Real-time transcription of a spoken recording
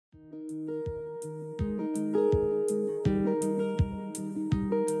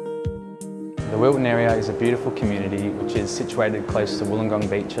Wilton area is a beautiful community which is situated close to Wollongong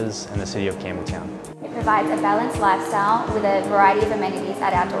beaches and the city of Campbelltown. It provides a balanced lifestyle with a variety of amenities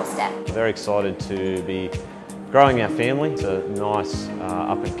at our doorstep. Very excited to be growing our family. It's a nice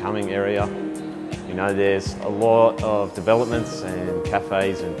up and coming area. You know, there's a lot of developments and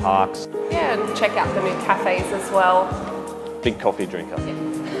cafes and parks. Yeah, and check out the new cafes as well. Big coffee drinker.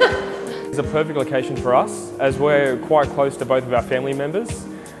 It's a perfect location for us as we're quite close to both of our family members.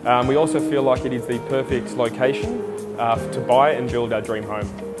 We also feel like it is the perfect location to buy and build our dream home.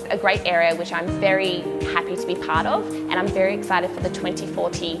 A great area which I'm very happy to be part of, and I'm very excited for the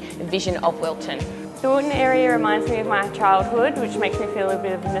 2040 vision of Wilton. The Wilton area reminds me of my childhood, which makes me feel a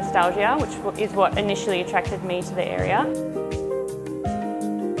bit of nostalgia, which is what initially attracted me to the area.